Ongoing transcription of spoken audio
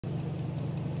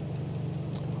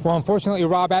Well, unfortunately,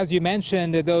 Rob, as you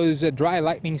mentioned, those dry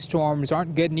lightning storms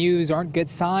aren't good news, aren't good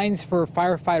signs for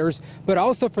firefighters, but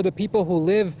also for the people who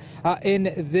live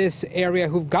in this area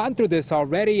who've gone through this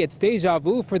already. It's deja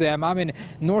vu for them. I'm in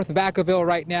North Vacaville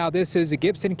right now. This is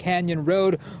Gibson Canyon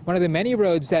Road, one of the many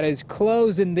roads that is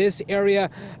closed in this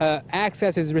area.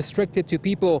 Access is restricted to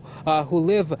people who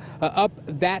live up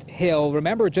that hill.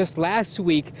 Remember, just last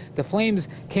week, the flames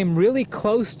came really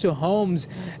close to homes,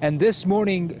 and this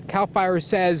morning, CAL FIRE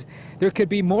says there could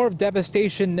be more of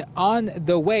devastation on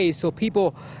the way, so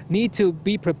people need to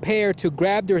be prepared to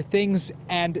grab their things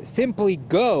and simply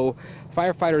go.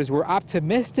 Firefighters were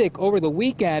optimistic over the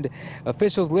weekend.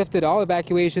 Officials lifted all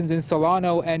evacuations in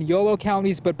Solano and Yolo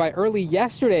counties, but by early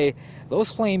yesterday,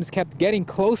 those flames kept getting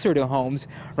closer to homes.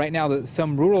 Right now,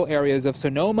 some rural areas of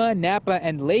Sonoma, Napa,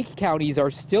 and Lake counties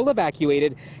are still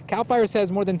evacuated. CAL FIRE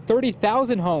says more than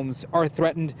 30,000 homes are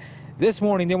threatened. This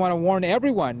morning, they want to warn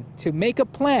everyone to make a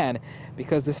plan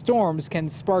because the storms can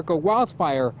spark a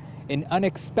wildfire in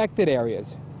unexpected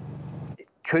areas. It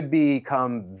could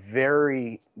become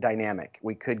very dynamic.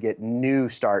 We could get new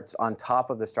starts on top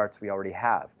of the starts we already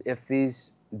have. If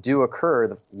these do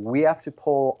occur, we have to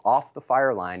pull off the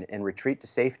fire line and retreat to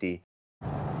safety.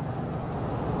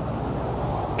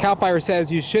 CAL FIRE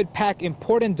says you should pack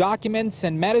important documents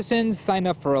and medicines, sign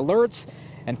up for alerts,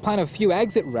 and plan a few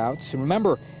exit routes.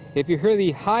 Remember, if you hear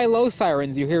the high-low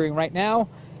sirens you're hearing right now,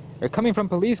 they're coming from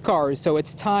police cars, so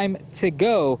it's time to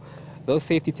go. Those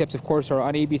safety tips, of course, are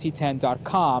on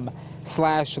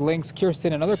abc10.com/links.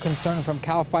 Kirsten, another concern from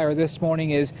CAL FIRE this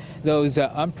morning is those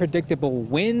unpredictable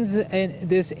winds in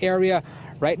this area.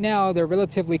 Right now, they're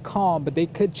relatively calm, but they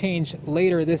could change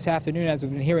later this afternoon, as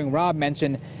we've been hearing Rob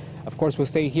mention. Of course, we'll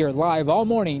stay here live all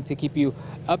morning to keep you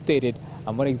updated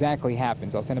on what exactly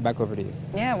happens. I'll send it back over to you.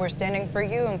 Yeah, we're standing for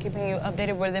you and keeping you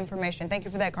updated with information. Thank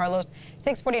you for that, Carlos.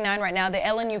 6:49 right now. The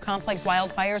LNU Complex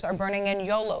wildfires are burning in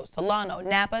Yolo, Solano,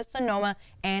 Napa, Sonoma,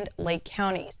 and Lake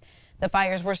counties. The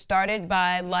fires were started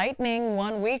by lightning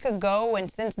 1 week ago, and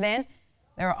since then,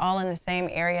 they're all in the same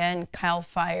area, and CAL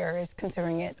FIRE is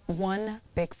considering it one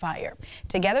big fire.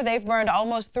 Together, they've burned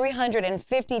almost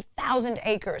 350,000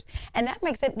 acres, and that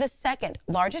makes it the second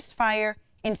largest fire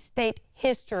in state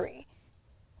history.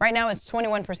 Right now, it's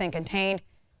 21% contained.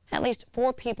 At least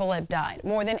 4 people have died.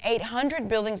 More than 800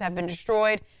 buildings have been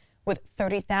destroyed, with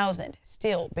 30,000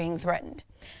 still being threatened.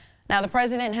 Now, the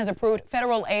president has approved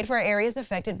federal aid for areas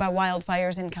affected by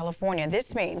wildfires in California.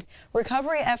 This means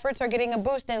recovery efforts are getting a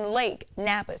boost in Lake,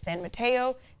 Napa, San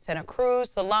Mateo, Santa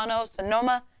Cruz, Solano,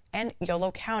 Sonoma, and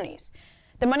Yolo counties.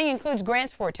 The money includes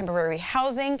grants for temporary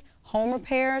housing, home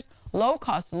repairs,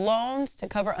 low-cost loans to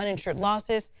cover uninsured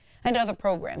losses, and other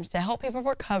programs to help people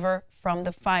recover from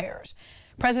the fires.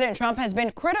 President Trump has been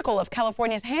critical of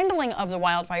California's handling of the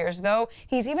wildfires, though.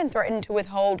 He's even threatened to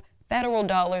withhold federal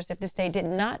dollars if the state did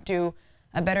not do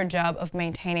a better job of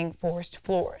maintaining forest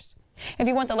floors. If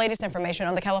you want the latest information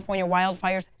on the California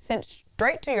wildfires sent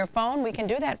straight to your phone, we can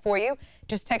do that for you.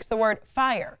 Just text the word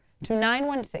FIRE to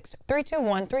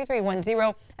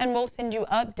 916-321-3310, and we'll send you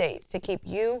updates to keep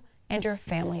you and your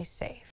family safe.